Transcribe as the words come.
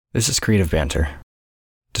This is Creative Banter.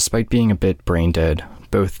 Despite being a bit brain dead,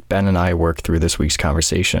 both Ben and I worked through this week's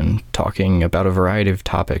conversation, talking about a variety of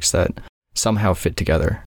topics that somehow fit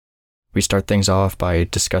together. We start things off by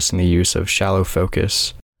discussing the use of shallow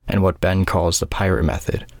focus and what Ben calls the pirate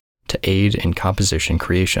method to aid in composition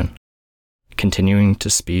creation. Continuing to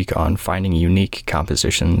speak on finding unique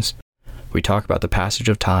compositions, we talk about the passage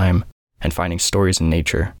of time and finding stories in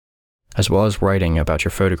nature, as well as writing about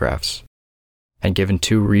your photographs. And given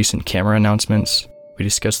two recent camera announcements, we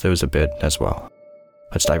discuss those a bit as well.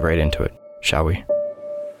 Let's dive right into it, shall we?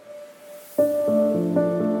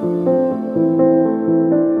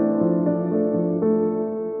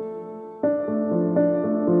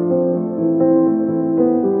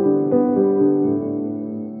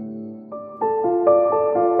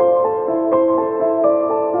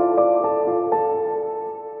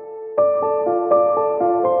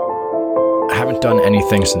 Done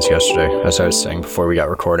anything since yesterday, as I was saying before we got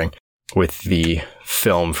recording, with the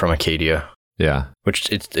film from Acadia. Yeah.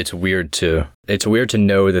 Which it's weird to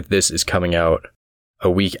know that this is coming out a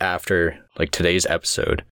week after like today's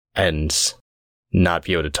episode and not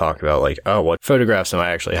be able to talk about like, oh, what photographs am I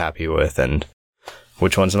actually happy with and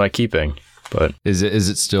which ones am I keeping? But is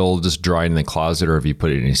it still just drying in the closet, or have you put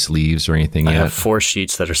it in any sleeves or anything yet? I have 4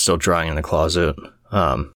 sheets that are still drying in the closet.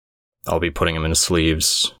 I'll be putting them in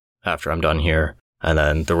sleeves after I'm done here. And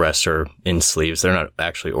then the rest are in sleeves. They're not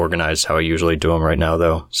actually organized how I usually do them right now,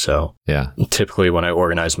 though. So yeah, typically when I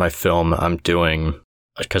organize my film, I'm doing,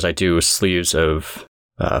 because I do sleeves of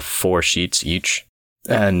 4 sheets each.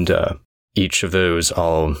 And each of those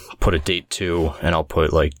I'll put a date to, and I'll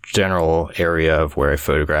put like general area of where I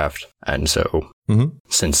photographed. And so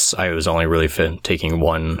since I was only really taking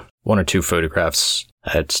one or two photographs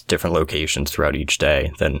at different locations throughout each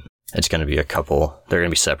day, then it's going to be a couple. They're going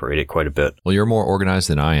to be separated quite a bit. Well, you're more organized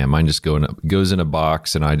than I am. Mine just goes in a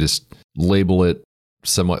box, and I just label it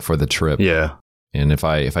somewhat for the trip. Yeah. And if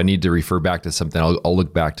I need to refer back to something, I'll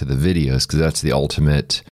look back to the videos, because that's the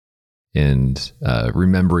ultimate in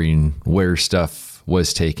remembering where stuff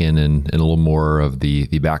was taken and a little more of the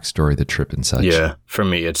backstory of the trip and such. Yeah. For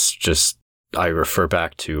me, it's just I refer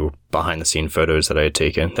back to behind the scene photos that I had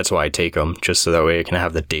taken. That's why I take them, just so that way I can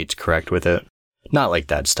have the dates correct with it. Not like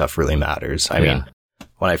that stuff really matters. I mean,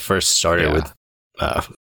 when I first started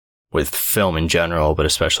with film in general, but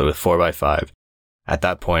especially with 4x5, at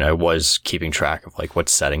that point I was keeping track of like what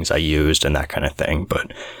settings I used and that kind of thing.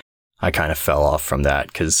 But I kind of fell off from that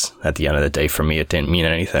because at the end of the day, for me, it didn't mean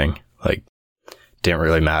anything. Like, didn't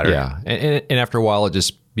really matter. Yeah, and after a while, it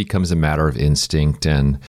just becomes a matter of instinct.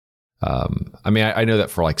 And I mean, I know that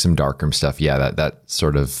for like some darkroom stuff, that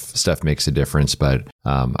sort of stuff makes a difference. But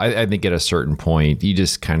I think at a certain point, you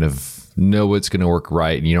just kind of know what's going to work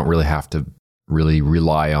right, and you don't really have to really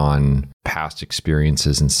rely on past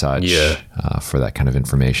experiences and such for that kind of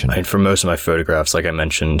information. And for most of my photographs, like I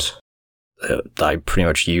mentioned, I pretty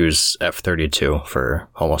much use F32 for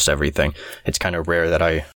almost everything. It's kind of rare that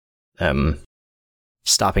I am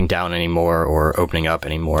stopping down anymore or opening up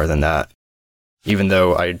any more than that. Even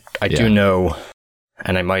though I do know,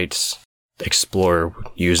 and I might explore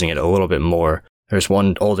using it a little bit more. There's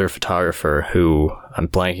one older photographer who, I'm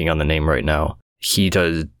blanking on the name right now. He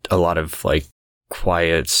does a lot of like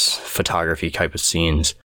quiet photography type of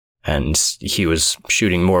scenes, and he was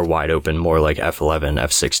shooting more wide open, more like F11,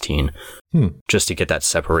 F16, just to get that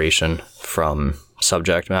separation from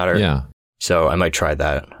subject matter. Yeah. So I might try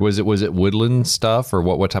that. Was it woodland stuff, or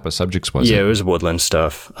what type of subjects was it? Yeah, it was woodland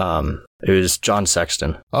stuff. It was John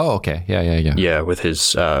Sexton. Oh, okay. Yeah. Yeah, with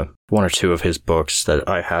his one or two of his books that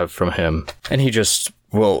I have from him. And he just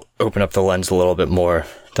will open up the lens a little bit more.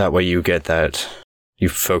 That way you get that, you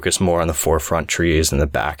focus more on the forefront trees, and the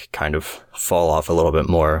back kind of fall off a little bit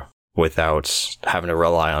more without having to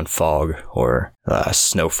rely on fog or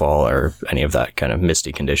snowfall or any of that kind of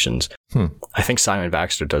misty conditions. I think Simon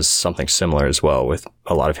Baxter does something similar as well with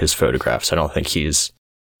a lot of his photographs. I don't think he's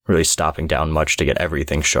really stopping down much to get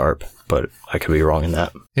everything sharp, but I could be wrong in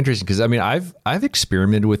that. Interesting, because I mean, I've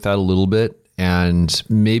experimented with that a little bit, and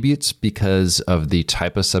maybe it's because of the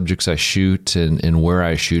type of subjects I shoot and where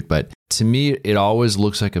I shoot, but to me, it always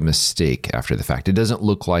looks like a mistake after the fact. It doesn't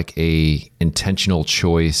look like a intentional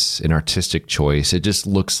choice, an artistic choice. It just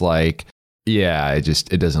looks like,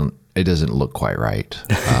 it doesn't look quite right.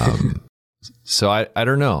 So I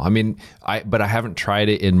don't know. I mean, but I haven't tried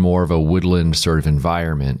it in more of a woodland sort of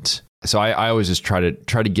environment. So I always just try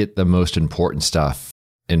to get the most important stuff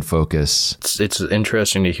in focus. It's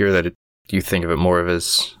interesting to hear that you think of it more of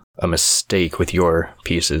as a mistake with your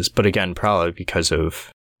pieces, but again, probably because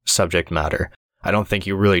of subject matter. I don't think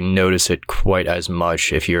you really notice it quite as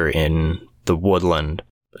much if you're in the woodland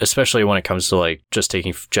especially when it comes to like just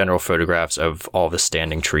taking general photographs of all the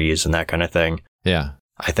standing trees and that kind of thing. Yeah.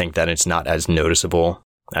 I think that it's not as noticeable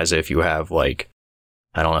as if you have like,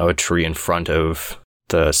 I don't know, a tree in front of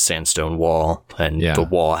the sandstone wall and the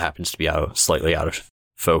wall happens to be slightly out of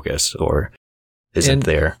focus or isn't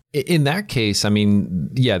there. In that case, I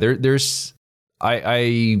mean, yeah, there's,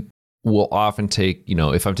 I will often take,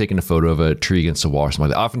 if I'm taking a photo of a tree against a wall or something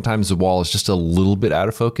like that, oftentimes the wall is just a little bit out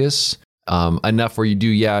of focus, enough where you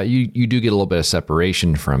do get a little bit of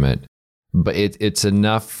separation from it, but it's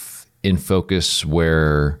enough in focus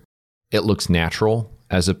where it looks natural,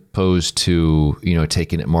 as opposed to,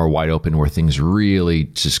 taking it more wide open where things really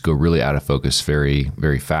just go really out of focus very,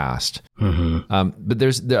 very fast. Mm-hmm. But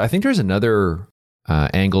I think there's another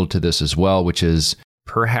angle to this as well, which is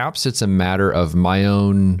perhaps it's a matter of my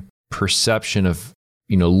own perception of,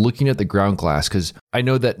 looking at the ground glass. Because I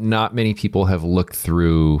know that not many people have looked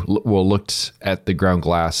at the ground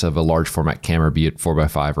glass of a large format camera, be it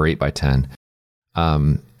 4x5 or 8x10.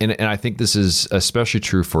 And I think this is especially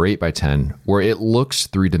true for 8x10, where it looks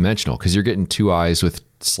three-dimensional because you're getting two eyes with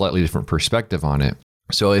slightly different perspective on it.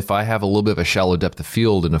 So if I have a little bit of a shallow depth of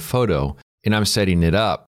field in a photo and I'm setting it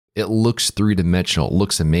up, it looks three-dimensional, it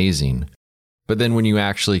looks amazing. But then when you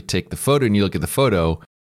actually take the photo and you look at the photo,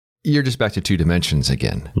 you're just back to 2 dimensions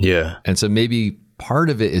again. Yeah. And so maybe part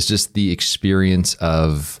of it is just the experience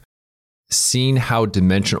of seeing how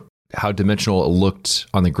dimensional it looked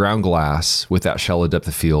on the ground glass with that shallow depth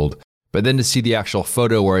of field, but then to see the actual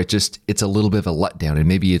photo where it's a little bit of a letdown, and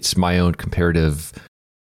maybe it's my own comparative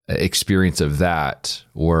experience of that,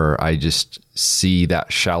 where I just see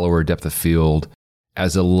that shallower depth of field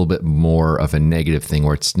as a little bit more of a negative thing,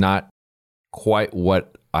 where it's not quite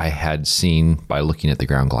what I had seen by looking at the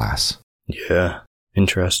ground glass. Yeah,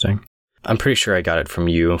 interesting. I'm pretty sure I got it from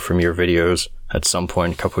your videos at some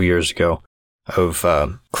point a couple years ago, of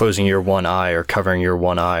closing your one eye or covering your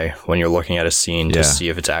one eye when you're looking at a scene to see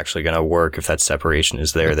if it's actually going to work, if that separation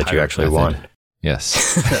is there that you actually want.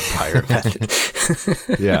 Yes. That pirate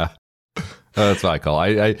method. Yeah. That's what I call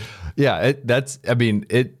it.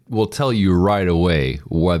 It will tell you right away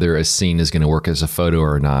whether a scene is going to work as a photo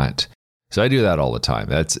or not. So I do that all the time.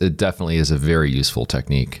 It definitely is a very useful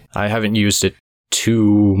technique. I haven't used it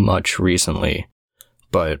too much recently,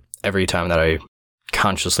 but every time that I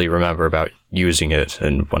consciously remember about using it,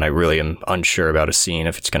 and when I really am unsure about a scene,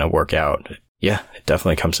 if it's going to work out, yeah, it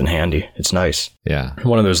definitely comes in handy. It's nice. Yeah.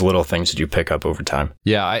 One of those little things that you pick up over time.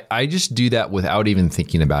 Yeah, I just do that without even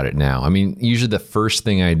thinking about it now. I mean, usually the first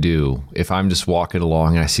thing I do, if I'm just walking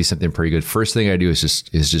along and I see something pretty good, first thing I do is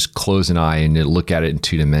just close an eye and look at it in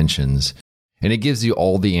 2 dimensions. And it gives you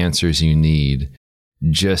all the answers you need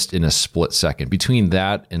just in a split second. Between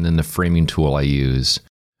that and then the framing tool I use,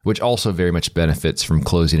 which also very much benefits from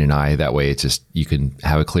closing an eye. That way it's just, you can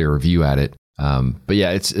have a clearer view at it. But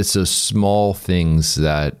yeah, it's those small things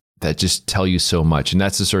that just tell you so much. And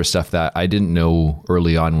that's the sort of stuff that I didn't know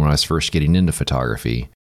early on when I was first getting into photography.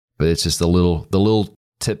 But it's just the little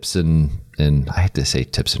tips and I hate to say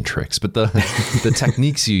tips and tricks, but the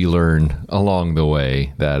techniques you learn along the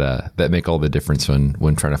way that make all the difference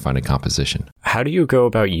when trying to find a composition. How do you go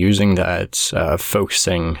about using that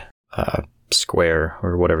focusing square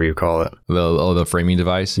or whatever you call it? The framing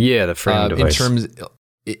device? Yeah, the framing device.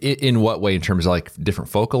 In what way? In terms of like different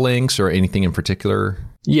focal lengths or anything in particular?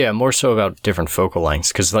 Yeah, more so about different focal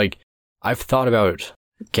lengths. Because like I've thought about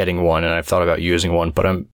getting one and I've thought about using one, but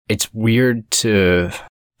it's weird to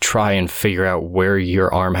try and figure out where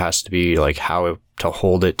your arm has to be, like how to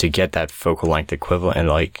hold it to get that focal length equivalent. And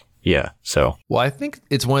like, yeah, so. Well, I think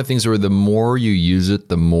it's one of the things where the more you use it,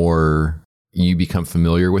 the more you become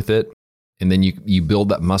familiar with it. And then you build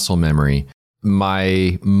that muscle memory.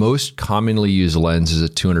 My most commonly used lens is a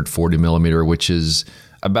 240 millimeter, which is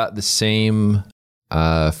about the same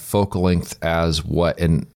focal length as what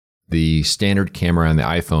the standard camera on the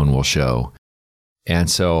iPhone will show. And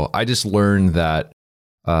so I just learned that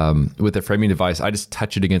with the framing device, I just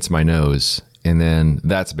touch it against my nose, and then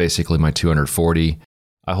that's basically my 240.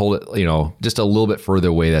 I hold it, just a little bit further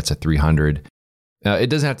away. That's a 300. It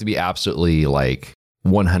doesn't have to be absolutely like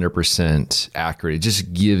 100% accurate. It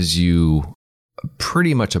just gives you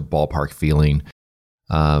pretty much a ballpark feeling.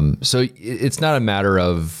 So it's not a matter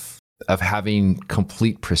of having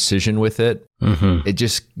complete precision with it. Mm-hmm. It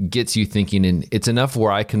just gets you thinking, and it's enough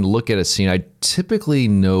where I can look at a scene. I typically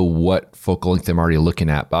know what focal length I'm already looking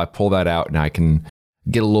at, but I pull that out and I can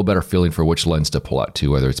get a little better feeling for which lens to pull out to,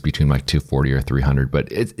 whether it's between like 240 or 300.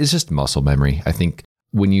 But it's just muscle memory. I think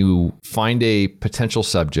when you find a potential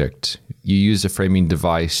subject, you use a framing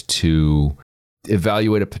device to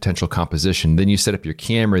evaluate a potential composition. Then you set up your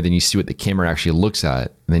camera, then you see what the camera actually looks at.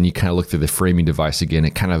 And then you kind of look through the framing device again.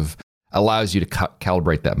 It kind of allows you to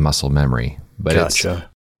calibrate that muscle memory. But Gotcha.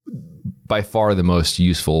 It's by far the most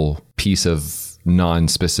useful piece of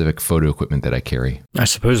non-specific photo equipment that I carry. I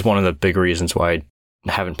suppose one of the big reasons why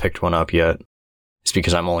I haven't picked one up yet is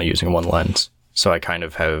because I'm only using one lens. So I kind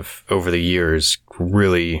of have, over the years,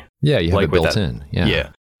 really... Yeah, you have like it built in. Yeah.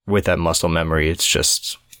 With that muscle memory, it's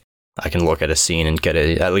just... I can look at a scene and get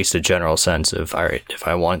at least a general sense of, all right, if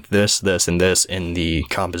I want this, this, and this in the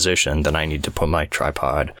composition, then I need to put my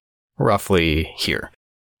tripod roughly here.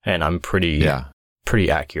 And I'm pretty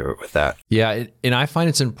accurate with that. Yeah, and I find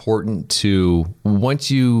it's important to,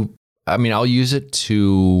 I'll use it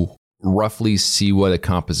to roughly see what a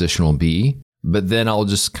composition will be, but then I'll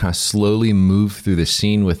just kind of slowly move through the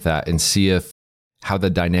scene with that and see how the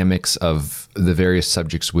dynamics of the various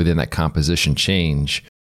subjects within that composition change.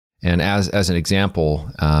 And as an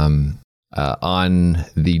example, on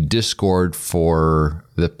the Discord for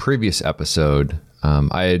the previous episode,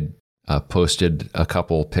 I had posted a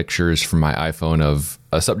couple pictures from my iPhone of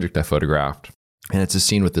a subject I photographed. And it's a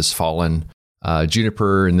scene with this fallen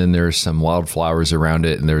juniper, and then there's some wildflowers around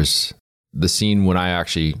it. And there's the scene when I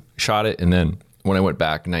actually shot it. And then when I went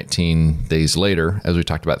back 19 days later, as we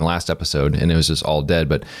talked about in the last episode, and it was just all dead.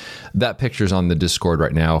 But that picture's on the Discord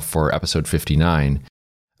right now for episode 59.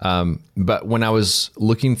 But when I was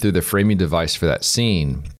looking through the framing device for that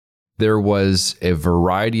scene, there was a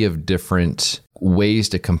variety of different ways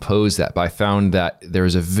to compose that. But I found that there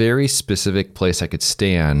was a very specific place I could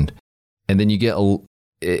stand, and then you get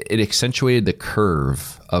it accentuated the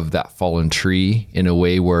curve of that fallen tree in a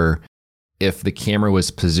way where if the camera was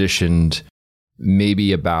positioned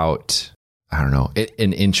maybe about, I don't know,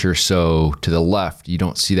 an inch or so to the left, you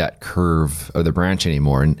don't see that curve of the branch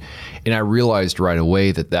anymore. And I realized right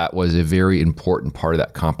away that was a very important part of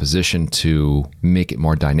that composition to make it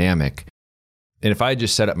more dynamic. And if I had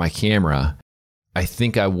just set up my camera, I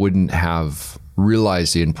think I wouldn't have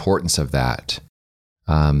realized the importance of that.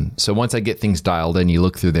 So once I get things dialed in, you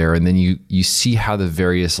look through there and then you see how the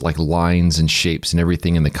various like lines and shapes and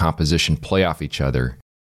everything in the composition play off each other.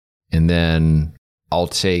 And then I'll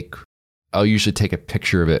usually take a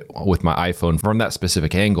picture of it with my iPhone from that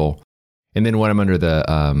specific angle. And then when I'm under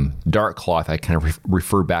the dark cloth, I kind of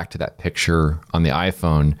refer back to that picture on the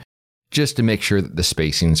iPhone just to make sure that the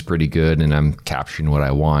spacing is pretty good and I'm capturing what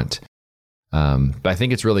I want. But I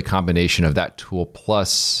think it's really a combination of that tool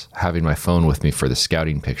plus having my phone with me for the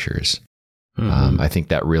scouting pictures. I think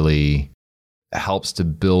that really helps to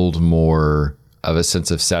build more of a sense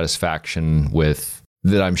of satisfaction with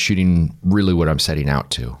that I'm shooting really what I'm setting out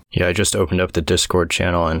to. Yeah, I just opened up the Discord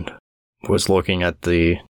channel and was looking at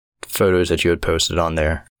the photos that you had posted on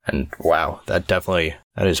there. And wow, that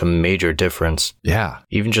is a major difference. Yeah.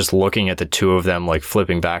 Even just looking at the two of them, like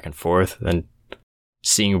flipping back and forth and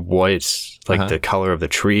seeing what's like the color of the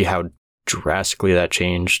tree, how drastically that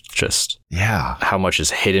changed, just how much is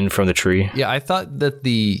hidden from the tree. Yeah, I thought that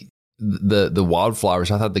the wildflowers,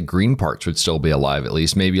 I thought the green parts would still be alive at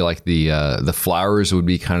least. Maybe like the flowers would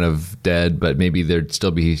be kind of dead, but maybe there'd still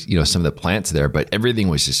be, some of the plants there, but everything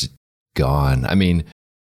was just gone. I mean,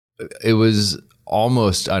 it was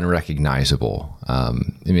almost unrecognizable.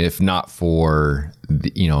 If not for,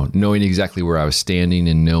 knowing exactly where I was standing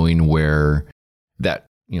and knowing where that,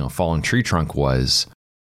 fallen tree trunk was,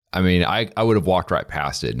 I mean, I would have walked right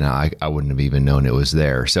past it and I wouldn't have even known it was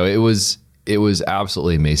there. So it was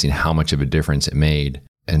absolutely amazing how much of a difference it made.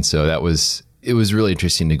 And so it was really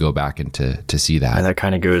interesting to go back and to see that. And that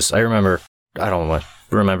kind of goes, I don't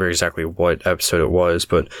remember exactly what episode it was,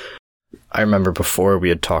 but I remember before we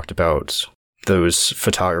had talked about those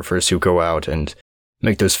photographers who go out and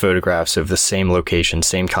make those photographs of the same location,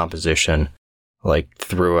 same composition, like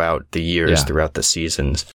throughout the years, throughout the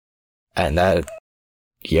seasons. And that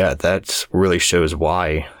really shows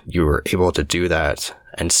why you were able to do that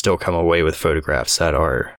and still come away with photographs that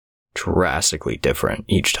are drastically different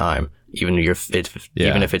each time. Even if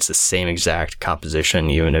it's the same exact composition,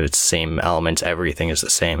 even if it's the same elements, everything is the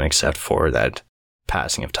same except for that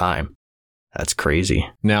passing of time. That's crazy.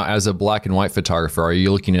 Now, as a black and white photographer, are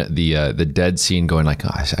you looking at the dead scene going like,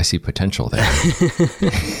 oh, I see potential there?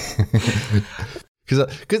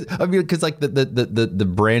 Because like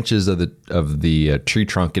the branches of the tree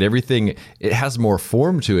trunk and everything, it has more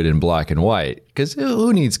form to it in black and white. Because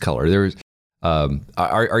who needs color? There's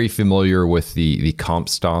are you familiar with the Comp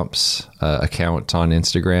Stomps account on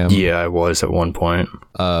Instagram? Yeah, I was at one point.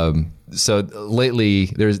 So lately,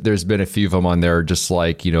 there's been a few of them on there, just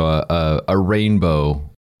like a rainbow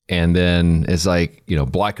And then it's like,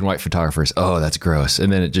 black and white photographers, oh, that's gross.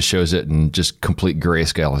 And then it just shows it in just complete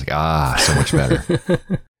grayscale. It's like, so much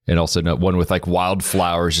better. And also one with like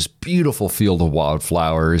wildflowers, just beautiful field of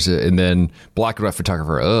wildflowers. And then black and white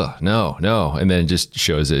photographer, no. And then it just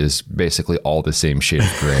shows it is basically all the same shade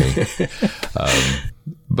of gray.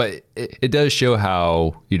 But it does show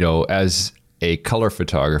how, as a color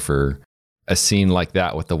photographer, a scene like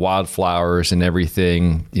that with the wildflowers and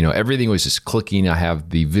everything, everything was just clicking. I have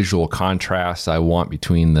the visual contrast I want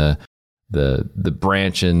between the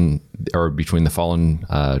branch or between the fallen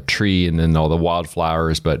tree and then all the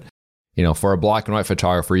wildflowers. But, for a black and white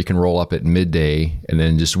photographer, you can roll up at midday and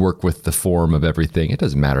then just work with the form of everything. It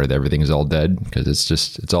doesn't matter that everything is all dead because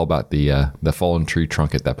it's all about the fallen tree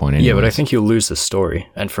trunk at that point. Anyways. Yeah, but I think you lose the story.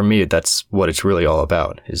 And for me, that's what it's really all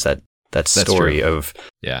about, is that story of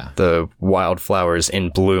the wildflowers in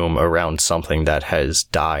bloom around something that has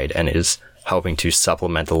died and is helping to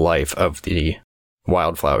supplement the life of the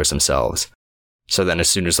wildflowers themselves. So then as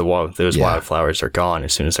soon as those wildflowers are gone,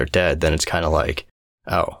 as soon as they're dead, then it's kind of like,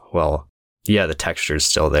 oh, well, yeah, the texture is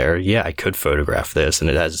still there. Yeah, I could photograph this and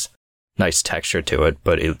it has nice texture to it,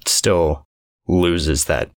 but it still loses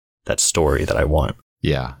that story that I want.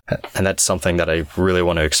 Yeah. And that's something that I really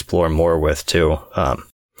want to explore more with too.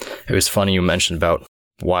 It was funny you mentioned about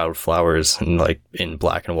wildflowers and like in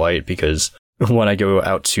black and white, because when I go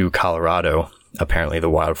out to Colorado, apparently the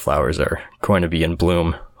wildflowers are going to be in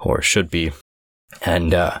bloom, or should be.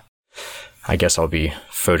 And I guess I'll be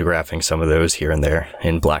photographing some of those here and there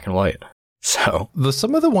in black and white. So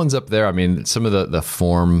some of the ones up there, I mean, some of the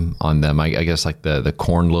form on them, I guess like the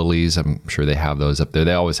corn lilies, I'm sure they have those up there.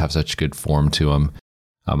 They always have such good form to them.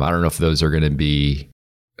 I don't know if those are going to be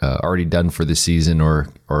already done for the season or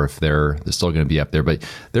if they're still going to be up there, but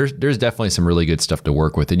there's definitely some really good stuff to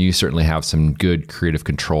work with. And you certainly have some good creative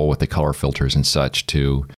control with the color filters and such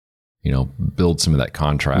to, build some of that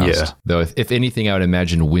contrast. Yeah. Though if anything, I would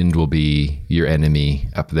imagine wind will be your enemy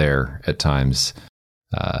up there at times.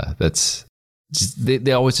 That's just,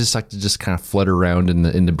 they always just like to just kind of flutter around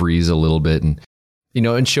in the breeze a little bit, and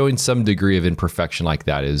and showing some degree of imperfection like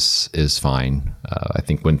that is fine. I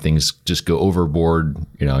think when things just go overboard,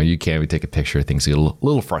 you can't even take a picture. Things get a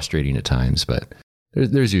little frustrating at times, but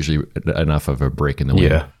there's usually enough of a break in the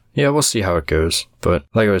wind. Yeah, we'll see how it goes. But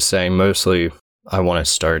like I was saying, mostly I want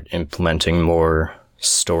to start implementing more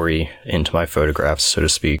story into my photographs, so to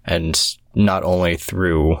speak, and not only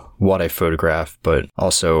through what I photograph, but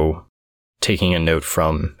also taking a note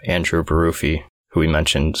from Andrew Baruffi, who we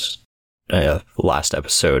mentioned last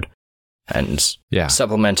episode, and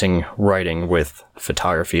supplementing writing with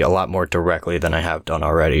photography a lot more directly than I have done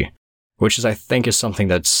already, which is, I think, is something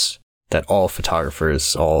that all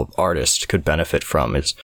photographers, all artists could benefit from,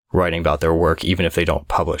 is writing about their work, even if they don't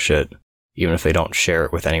publish it, even if they don't share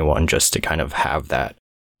it with anyone, just to kind of have that.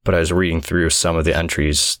 But I was reading through some of the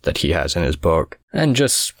entries that he has in his book and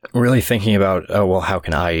just really thinking about, how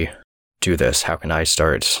can I do this? How can I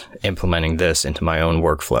start implementing this into my own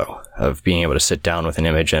workflow of being able to sit down with an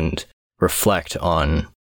image and reflect on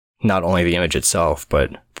not only the image itself,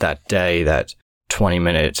 but that day, that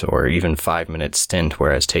 20-minute or even 5-minute stint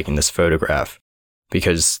where I was taking this photograph,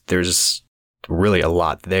 because there's really a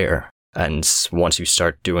lot there. And once you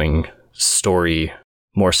start doing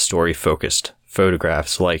more story-focused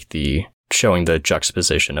photographs, like showing the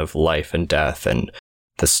juxtaposition of life and death and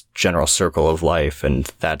this general circle of life and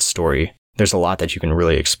that story, there's a lot that you can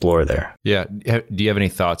really explore there. Yeah. Do you have any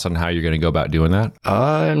thoughts on how you're going to go about doing that?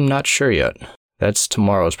 I'm not sure yet. That's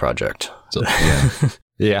tomorrow's project. So,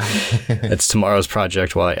 yeah. It's tomorrow's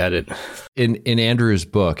project while I edit. In Andrew's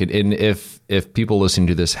book, and if people listening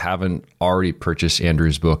to this haven't already purchased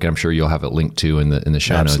Andrew's book, I'm sure you'll have it linked to in the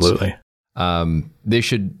show notes. Absolutely. They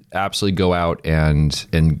should absolutely go out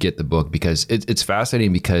and get the book, because it's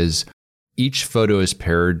fascinating, because each photo is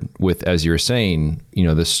paired with, as you're saying,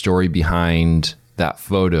 the story behind that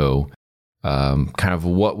photo, kind of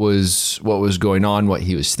what was going on, what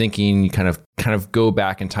he was thinking. You kind of go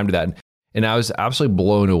back in time to that. And I was absolutely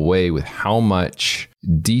blown away with how much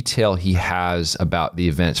detail he has about the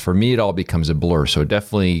events. For me, it all becomes a blur. So it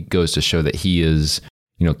definitely goes to show that he is,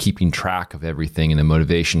 keeping track of everything and the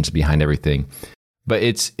motivations behind everything. But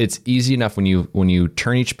it's easy enough when you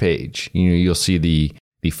turn each page, you'll see the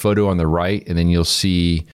photo on the right, and then you'll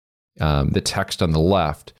see the text on the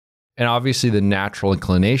left. And obviously the natural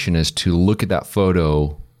inclination is to look at that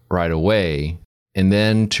photo right away and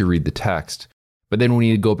then to read the text. But then when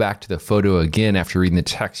you go back to the photo again after reading the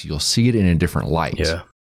text, you'll see it in a different light. Yeah.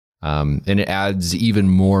 And it adds even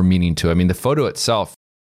more meaning to it. I mean, the photo itself,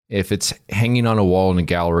 if it's hanging on a wall in a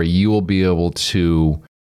gallery, you will be able to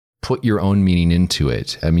put your own meaning into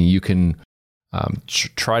it. I mean, you can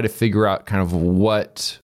try to figure out kind of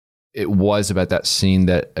what it was about that scene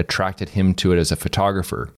that attracted him to it as a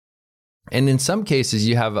photographer. And in some cases,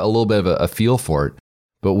 you have a little bit of a feel for it.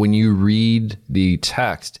 But when you read the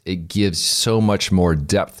text, it gives so much more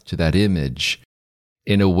depth to that image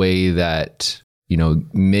in a way that,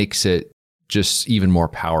 makes it just even more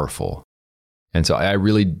powerful. And so I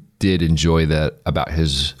really did enjoy that about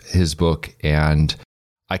his book. And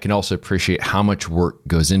I can also appreciate how much work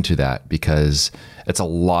goes into that, because it's a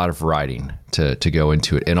lot of writing to go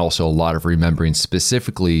into it, and also a lot of remembering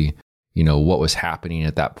specifically, what was happening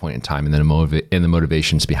at that point in time, and then the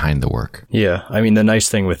motivations behind the work. Yeah. I mean, the nice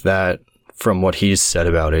thing with that, from what he's said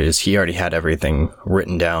about it, is he already had everything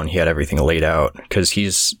written down. He had everything laid out, because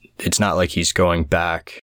it's not like he's going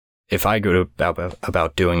back. If I go to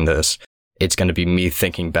about doing this, it's going to be me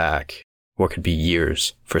thinking back what could be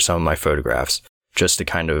years for some of my photographs, just to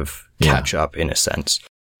kind of catch up in a sense.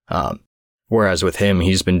 Whereas with him,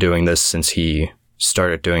 he's been doing this since he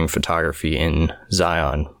started doing photography in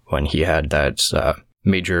Zion, when he had that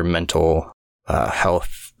major mental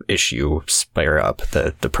health issue flare up,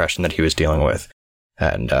 the depression that he was dealing with.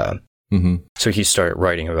 And so he started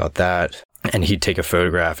writing about that, and he'd take a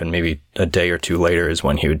photograph, and maybe a day or two later is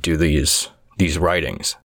when he would do these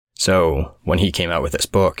writings. So when he came out with this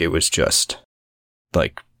book, it was just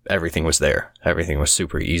like everything was there. Everything was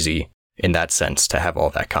super easy in that sense to have all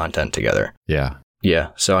that content together. Yeah. Yeah.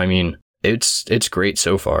 So, I mean, it's great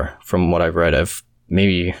so far from what I've read. I've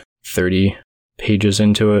maybe 30 pages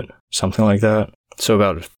into it, something like that. So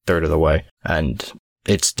about a third of the way. And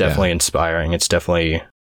it's definitely inspiring. It's definitely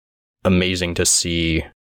amazing to see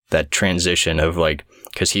that transition of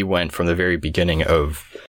because he went from the very beginning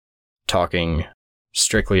of talking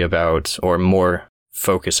strictly about, or more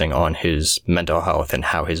focusing on, his mental health and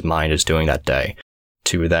how his mind is doing that day,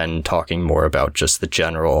 to then talking more about just the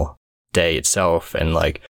general day itself. And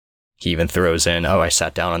he even throws in, I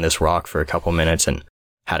sat down on this rock for a couple minutes and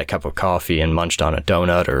had a cup of coffee and munched on a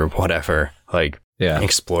donut or whatever,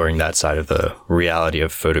 exploring that side of the reality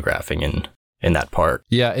of photographing in that park.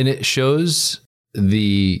 Yeah. And it shows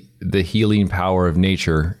the healing power of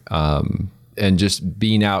nature, and just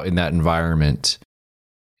being out in that environment.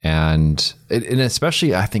 And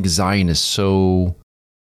especially, I think Zion is so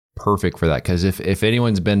perfect for that, because if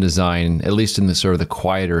anyone's been to Zion, at least in the sort of the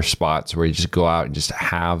quieter spots where you just go out and just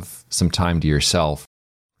have some time to yourself,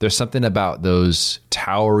 there's something about those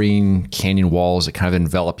towering canyon walls that kind of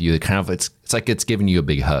envelop you. That kind of it's like it's giving you a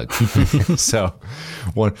big hug. So,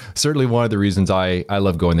 certainly one of the reasons I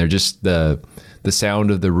love going there, just the sound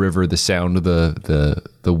of the river, the sound of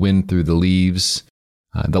the wind through the leaves,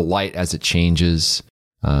 the light as it changes.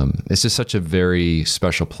 It's just such a very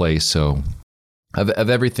special place. So, of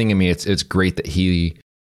everything, I mean, it's great that he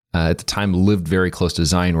at the time lived very close to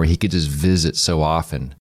Zion, where he could just visit so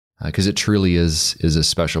often, because it truly is a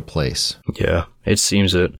special place. Yeah, it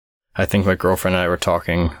seems it. I think my girlfriend and I were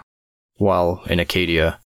talking while in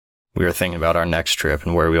Acadia. We were thinking about our next trip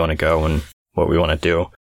and where we want to go and what we want to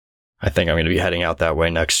do. I think I'm going to be heading out that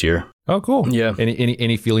way next year. Oh, cool. Yeah.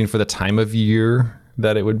 Any feeling for the time of year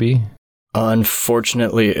that it would be?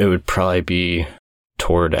 Unfortunately, it would probably be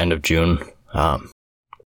toward end of June,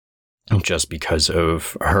 just because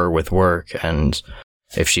of her with work, and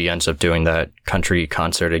if she ends up doing that country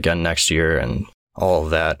concert again next year and all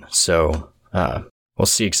of that. So we'll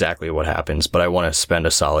see exactly what happens, but I want to spend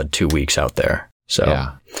a solid 2 weeks out there.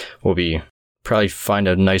 So we'll probably find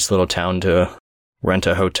a nice little town to rent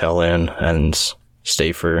a hotel in and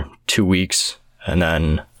stay for 2 weeks, and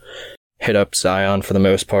then hit up Zion for the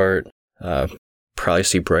most part. Probably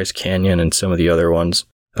see Bryce Canyon and some of the other ones.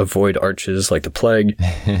 Avoid arches like the plague,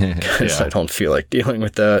 because I don't feel like dealing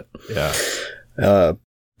with that. Yeah.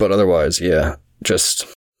 But otherwise, just a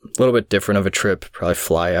little bit different of a trip. Probably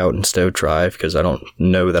fly out instead of drive, because I don't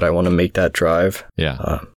know that I want to make that drive.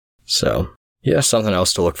 Yeah. So, something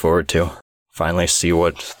else to look forward to. Finally see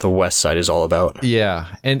what the West Side is all about.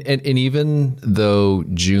 Yeah. And even though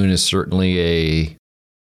June is certainly a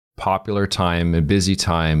popular time, a busy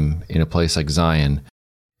time in a place like Zion,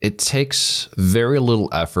 it takes very little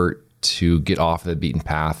effort to get off the beaten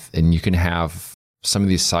path, and you can have some of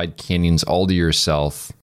these side canyons all to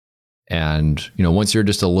yourself. And, once you're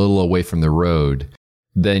just a little away from the road,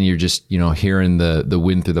 then you're just, hearing the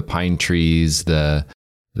wind through the pine trees, the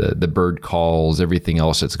bird calls, everything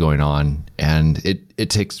else that's going on. And it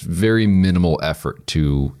takes very minimal effort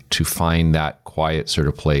to find that quiet sort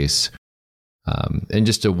of place. And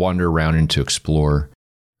just to wander around and to explore,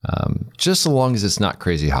 just so long as it's not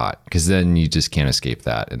crazy hot, because then you just can't escape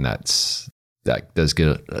that. And that does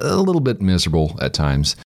get a little bit miserable at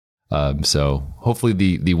times. So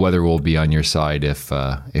hopefully the weather will be on your side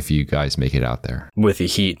if you guys make it out there. With the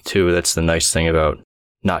heat too, that's the nice thing about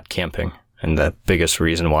not camping, and the biggest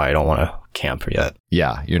reason why I don't want to camp yet.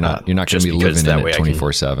 Yeah, you're not going to be living in it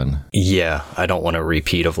 24/7. Yeah, I don't want a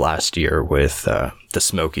repeat of last year with the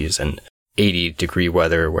Smokies and 80-degree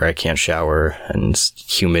weather where I can't shower and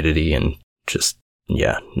humidity and just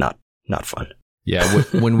not fun. Yeah,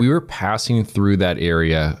 when we were passing through that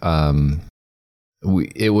area,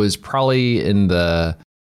 it was probably in the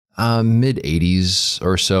mid 80s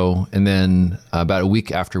or so, and then about a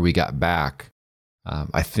week after we got back,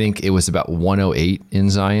 I think it was about 108 in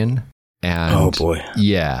Zion. And oh boy,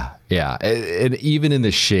 yeah, and even in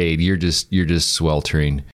the shade, you're just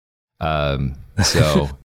sweltering.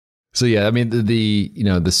 So yeah, I mean the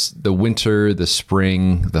winter, the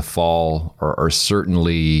spring, the fall are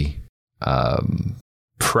certainly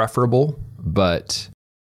preferable, but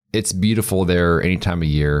it's beautiful there any time of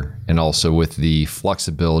year. And also with the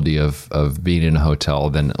flexibility of being in a hotel,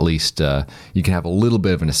 then at least you can have a little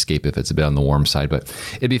bit of an escape if it's a bit on the warm side. But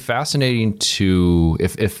it'd be fascinating to,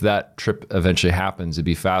 if that trip eventually happens, it'd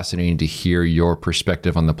be fascinating to hear your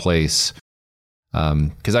perspective on the place.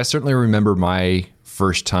 Because I certainly remember my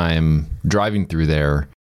first time driving through there,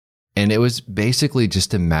 and it was basically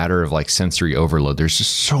just a matter of like sensory overload. There's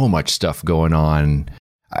just so much stuff going on.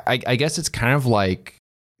 I guess it's kind of like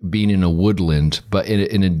being in a woodland, but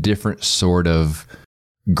in a different sort of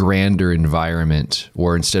grander environment,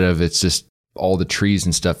 where instead of it's just all the trees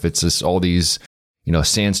and stuff, it's just all these,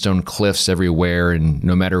 sandstone cliffs everywhere. And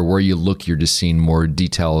no matter where you look, you're just seeing more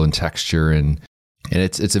detail and texture. And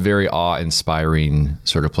it's a very awe-inspiring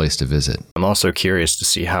sort of place to visit. I'm also curious to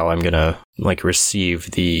see how I'm going to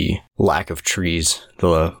receive the lack of trees.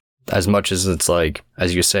 As much as it's like,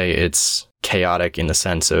 as you say, it's chaotic in the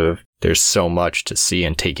sense of there's so much to see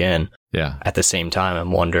and take in. Yeah. At the same time,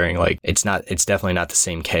 I'm wondering, it's definitely not the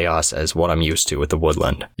same chaos as what I'm used to with the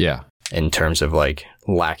woodland. Yeah. In terms of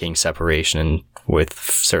lacking separation with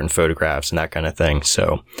certain photographs and that kind of thing.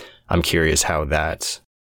 So I'm curious how that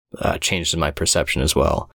changes my perception as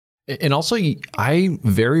well. And also, I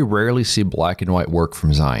very rarely see black and white work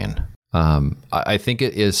from Zion. I think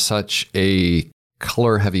it is such a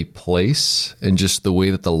color-heavy place, and just the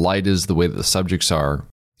way that the light is, the way that the subjects are.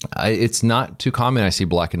 It's not too common I see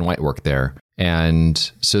black and white work there.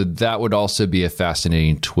 And so that would also be a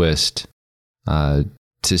fascinating twist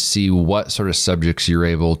to see what sort of subjects you're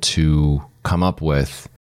able to come up with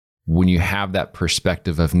when you have that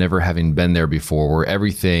perspective of never having been there before, where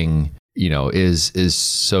everything, is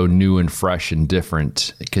so new and fresh and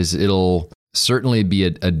different, because it'll certainly be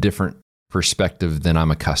a different perspective than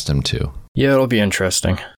I'm accustomed to. Yeah, it'll be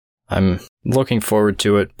interesting. I'm looking forward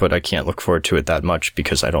to it, but I can't look forward to it that much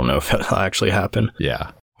because I don't know if it'll actually happen.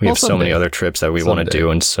 Yeah. We have so many other trips that we want to do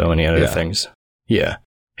and so many other things. Yeah.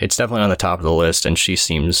 It's definitely on the top of the list, and she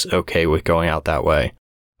seems okay with going out that way,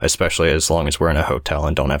 especially as long as we're in a hotel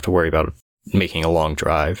and don't have to worry about making a long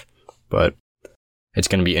drive. But it's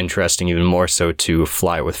going to be interesting even more so to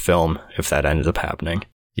fly with film if that ends up happening.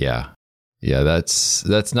 Yeah. Yeah, that's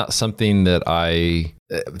not something that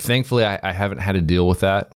thankfully I haven't had to deal with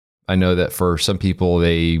that. I know that for some people,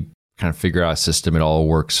 they kind of figure out a system, it all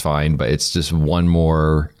works fine, but it's just one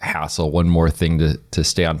more hassle, one more thing to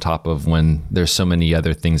stay on top of when there's so many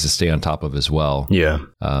other things to stay on top of as well. Yeah.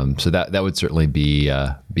 So that would certainly be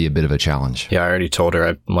a bit of a challenge. Yeah, I already told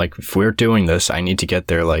her, if we're doing this, I need to get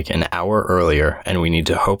there an hour earlier, and we need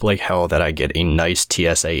to hope like hell that I get a nice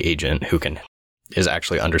TSA agent who is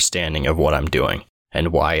actually understanding of what I'm doing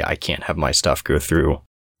and why I can't have my stuff go through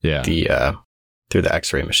through the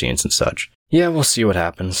X-ray machines and such. Yeah, we'll see what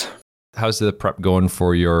happens. How's the prep going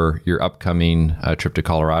for your upcoming trip to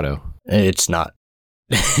Colorado? It's not.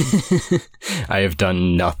 I have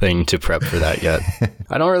done nothing to prep for that yet.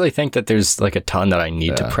 I don't really think that there's a ton that I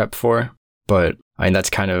need to prep for, but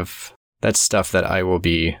that's stuff that I will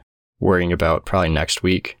be worrying about probably next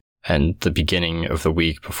week and the beginning of the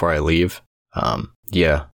week before I leave.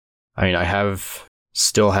 Yeah. I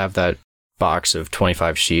still have that box of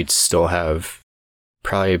 25 sheets, still have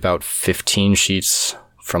probably about 15 sheets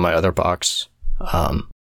from my other box.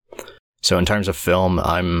 So in terms of film,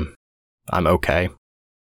 I'm okay.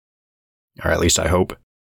 Or at least I hope.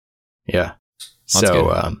 Yeah. That's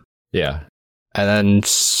good. Yeah. And then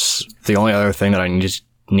the only other thing that I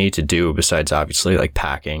need to do besides obviously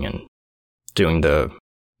packing and doing the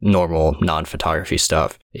normal non-photography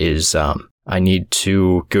stuff is I need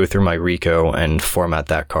to go through my Ricoh and format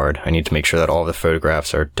that card. I need to make sure that all the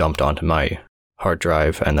photographs are dumped onto my hard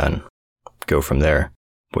drive and then go from there,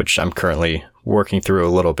 which I'm currently working through a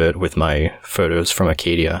little bit with my photos from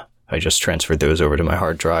Acadia. I just transferred those over to my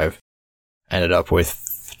hard drive. Ended up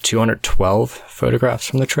with 212 photographs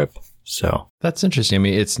from the trip. So that's interesting. I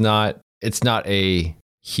mean, it's not a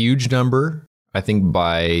huge number, I think,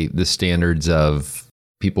 by the standards of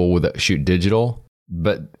people that shoot digital,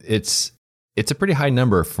 but it's a pretty high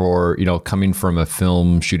number for, coming from a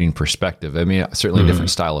film shooting perspective. I mean, certainly a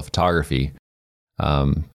different style of photography.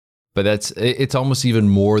 But it's almost even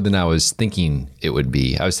more than I was thinking it would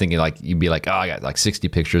be. I was thinking like, you'd be like, oh, I got like 60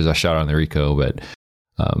 pictures I shot on the Ricoh, but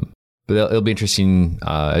it'll be interesting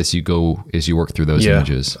as you work through those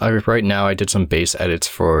images. Right now I did some base edits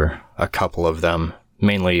for a couple of them,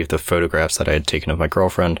 mainly the photographs that I had taken of my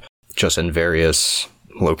girlfriend, just in various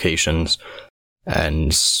locations,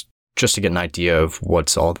 and just to get an idea of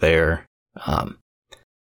what's all there.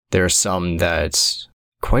 There are some that,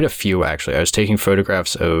 quite a few actually. I was taking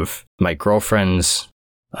photographs of my girlfriend's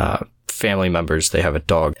family members. They have a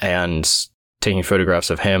dog, and taking photographs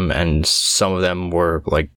of him, and some of them were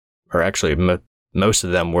most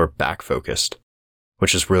of them were back focused,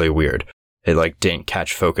 which is really weird. It didn't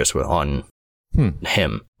catch focus on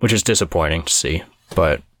him, which is disappointing to see.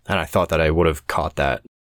 And I thought that I would have caught that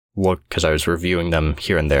look because I was reviewing them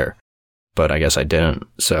here and there, but I guess I didn't.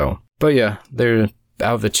 So, but yeah, they're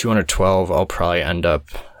out of the 212. I'll probably end up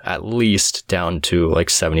at least down to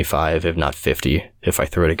 75, if not 50, if I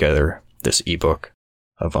throw together this ebook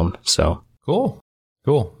of them. So cool.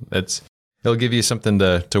 It'll give you something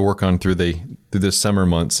to work on through the summer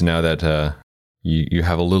months now that you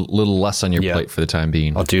have a little less on your plate for the time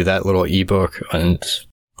being. I'll do that little ebook, and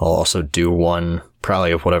I'll also do one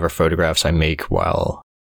probably of whatever photographs I make while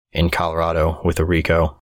in Colorado with a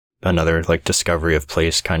Ricoh, another discovery of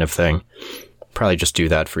place kind of thing. Probably just do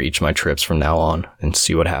that for each of my trips from now on and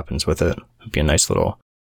see what happens with it. It'd be a nice little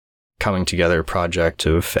coming together project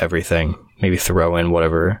of everything. Maybe throw in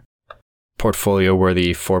whatever portfolio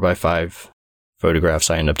worthy 4x5 photographs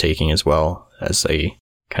I end up taking as well, as a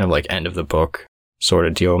kind of end of the book sort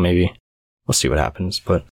of deal. Maybe we'll see what happens,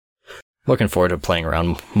 but looking forward to playing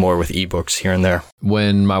around more with ebooks here and there.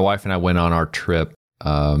 When my wife and I went on our trip,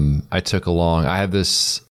 I took along, I have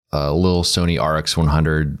this little Sony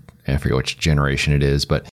RX100. I forget which generation it is,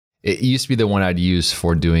 but it used to be the one I'd use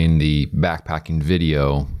for doing the backpacking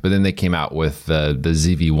video, but then they came out with the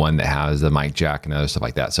ZV-1 that has the mic jack and other stuff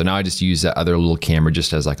like that. So now I just use that other little camera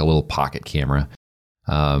just as a little pocket camera.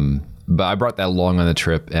 But I brought that along on the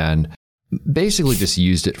trip and basically just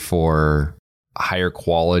used it for higher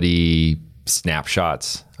quality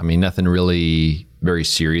snapshots. I mean, nothing really very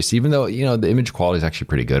serious, even though, the image quality is actually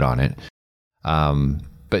pretty good on it.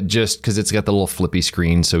 But just because it's got the little flippy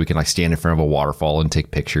screen, so we can stand in front of a waterfall and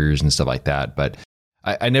take pictures and stuff like that. But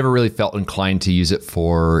I never really felt inclined to use it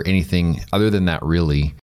for anything other than that,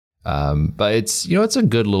 really. But it's it's a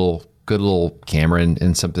good little camera,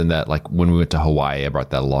 and something that when we went to Hawaii, I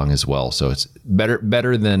brought that along as well. So it's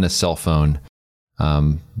better than a cell phone,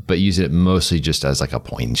 but use it mostly just as a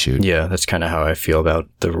point and shoot. Yeah, that's kind of how I feel about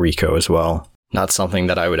the Ricoh as well. Not something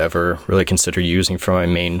that I would ever really consider using for my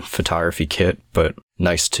main photography kit, but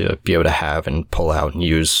nice to be able to have and pull out and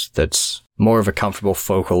use. That's more of a comfortable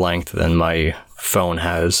focal length than my phone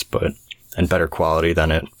has, and better quality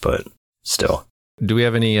than it, but still. Do we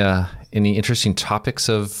have any interesting topics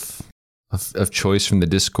of choice from the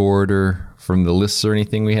Discord or from the lists or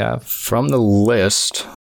anything we have? From the list,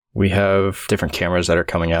 we have different cameras that are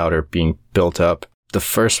coming out or being built up. The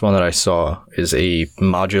first one that I saw is a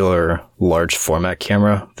modular large format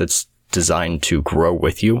camera that's designed to grow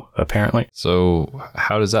with you, apparently. So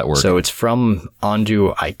how does that work? So it's from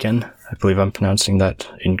Ondu Aiken. I believe I'm pronouncing that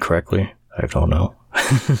incorrectly. I don't know.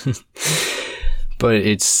 But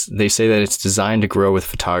they say that it's designed to grow with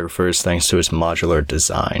photographers thanks to its modular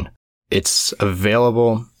design. It's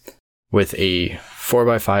available with a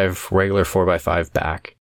 4x5, regular 4x5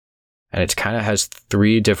 back. And it kind of has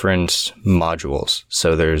 3 different modules.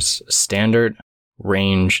 So there's standard,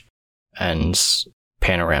 range, and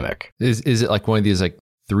panoramic. Is it one of these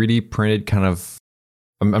 3D printed kind of?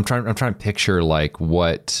 I'm trying to picture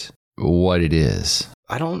what it is.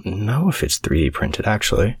 I don't know if it's 3D printed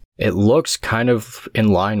actually. It looks kind of in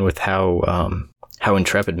line with how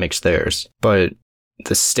Intrepid makes theirs, but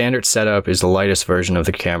the standard setup is the lightest version of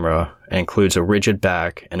the camera and includes a rigid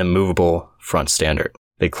back and a movable front standard.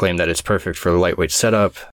 They claim that it's perfect for a lightweight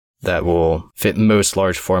setup that will fit most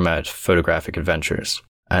large format photographic adventures.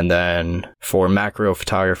 And then for macro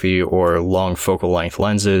photography or long focal length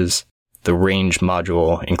lenses, the range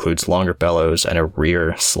module includes longer bellows and a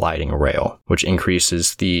rear sliding rail, which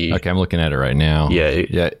increases the... Okay, I'm looking at it right now. Yeah.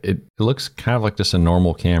 It looks kind of like just a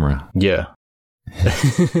normal camera. Yeah.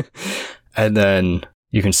 And then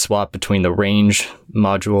you can swap between the range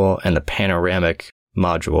module and the panoramic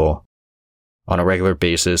module on a regular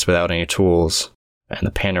basis without any tools. And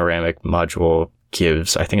the panoramic module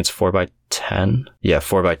gives, I think it's 4x10. Yeah,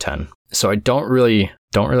 4x10. So I don't really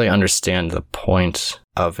understand the point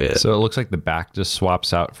of it. So it looks like the back just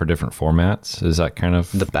swaps out for different formats. Is that kind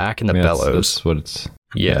of the back and the bellows? That's what it's.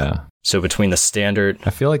 Yeah. So between the standard, I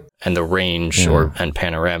feel like, and the range and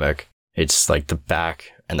panoramic, it's like the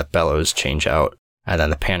back and the bellows change out, and then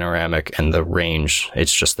the panoramic and the range,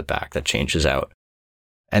 it's just the back that changes out.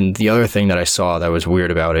 And the other thing that I saw that was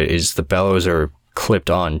weird about it is the bellows are clipped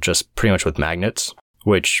on just pretty much with magnets,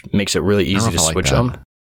 which makes it really easy to switch them.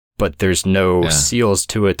 But there's no seals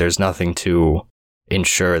to it. There's nothing to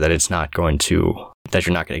ensure that you're not going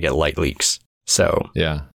to get light leaks. So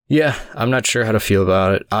yeah, I'm not sure how to feel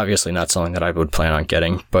about it. Obviously not something that I would plan on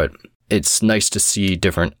getting, but it's nice to see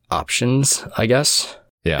different options, I guess.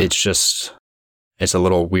 Yeah. It's a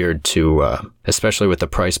little weird to, especially with the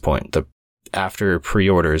price point. After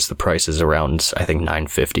pre-orders, the price is around, I think,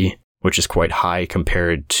 $950, which is quite high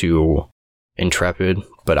compared to Intrepid,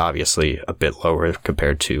 but obviously a bit lower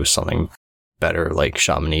compared to something better like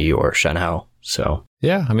Chamonix or Shenhao. So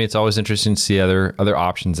yeah, I mean, it's always interesting to see other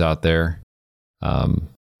options out there. I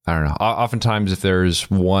don't know. Oftentimes, if there's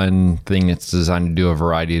one thing that's designed to do a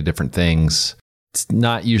variety of different things, it's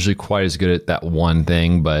not usually quite as good at that one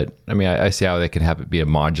thing. But I mean, I see how they can have it be a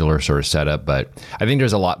modular sort of setup. But I think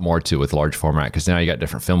there's a lot more to it with large format, because now you got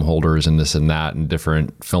different film holders and this and that and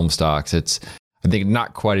different film stocks. It's, I think,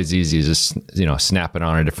 not quite as easy as just, snapping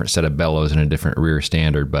on a different set of bellows and a different rear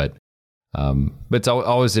standard. But it's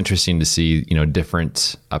always interesting to see,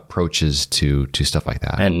 different approaches to stuff like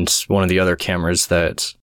that. And one of the other cameras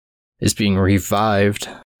that is being revived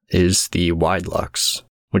is the Widelux,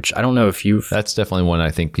 which I don't know if you've... That's definitely one I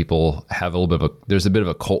think people have a little bit of there's a bit of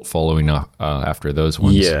a cult following after those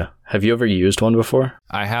ones. Yeah. Have you ever used one before?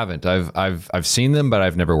 I haven't. I've seen them, but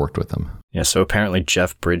I've never worked with them. Yeah, so apparently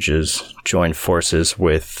Jeff Bridges joined forces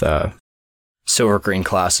with Silver Green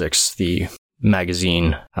Classics, the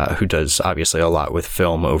magazine, who does obviously a lot with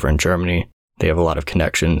film over in Germany. They have a lot of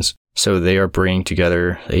connections. So they are bringing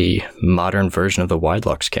together a modern version of the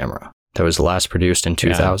Widelux camera that was last produced in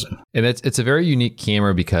 2000. Yeah. And it's a very unique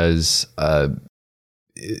camera because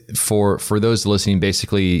for those listening,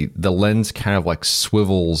 basically the lens kind of like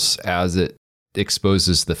swivels as it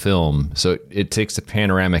exposes the film. So it takes a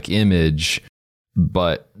panoramic image,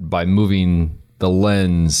 but by moving the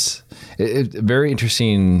lens, it's very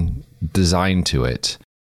interesting design to it.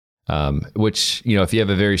 Which, if you have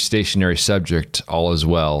a very stationary subject, all is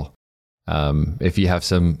well. If you have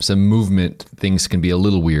some movement, things can be a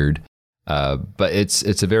little weird. But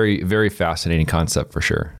it's a very, very fascinating concept for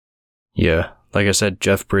sure. Yeah. Like I said,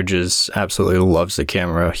 Jeff Bridges absolutely loves the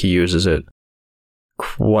camera. He uses it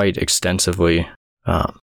quite extensively.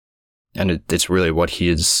 And it's really what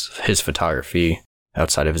his photography,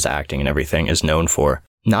 outside of his acting and everything, is known for.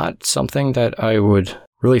 Not something that I would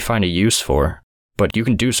really find a use for, but you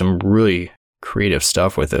can do some really creative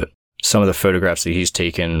stuff with it. Some of the photographs that he's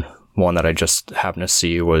taken, one that I just happened to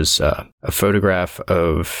see was a photograph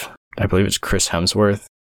of, I believe it's Chris Hemsworth.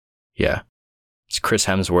 Yeah, it's Chris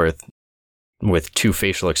Hemsworth with two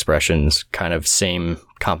facial expressions, kind of same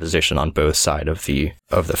composition on both sides of the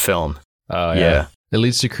film. Yeah. It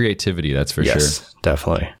leads to creativity, that's for sure. Yes,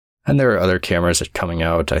 definitely. And there are other cameras that are coming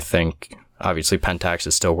out. I think, obviously, Pentax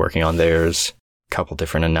is still working on theirs. A couple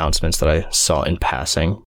different announcements that I saw in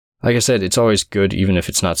passing. Like I said, it's always good, even if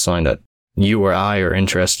it's not something that you or I are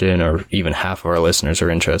interested in, or even half of our listeners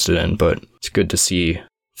are interested in, but it's good to see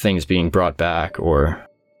things being brought back or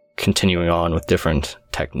continuing on with different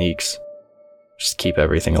techniques. Just keep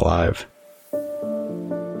everything alive.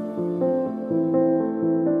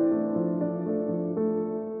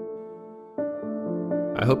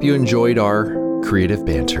 I hope you enjoyed our creative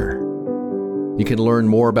banter. You can learn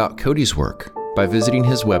more about Cody's work by visiting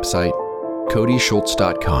his website,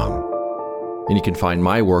 codyschultz.com. And you can find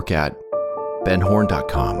my work at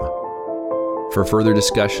benhorn.com. For further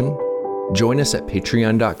discussion, join us at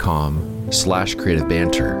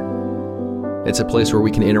patreon.com/creativebanter. It's a place where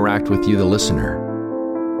we can interact with you, the listener.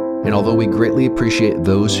 And although we greatly appreciate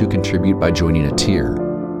those who contribute by joining a tier,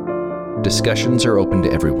 discussions are open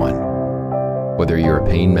to everyone, whether you're a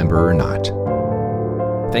paying member or not.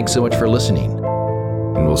 Thanks so much for listening,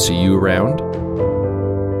 and we'll see you around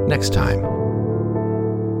next time.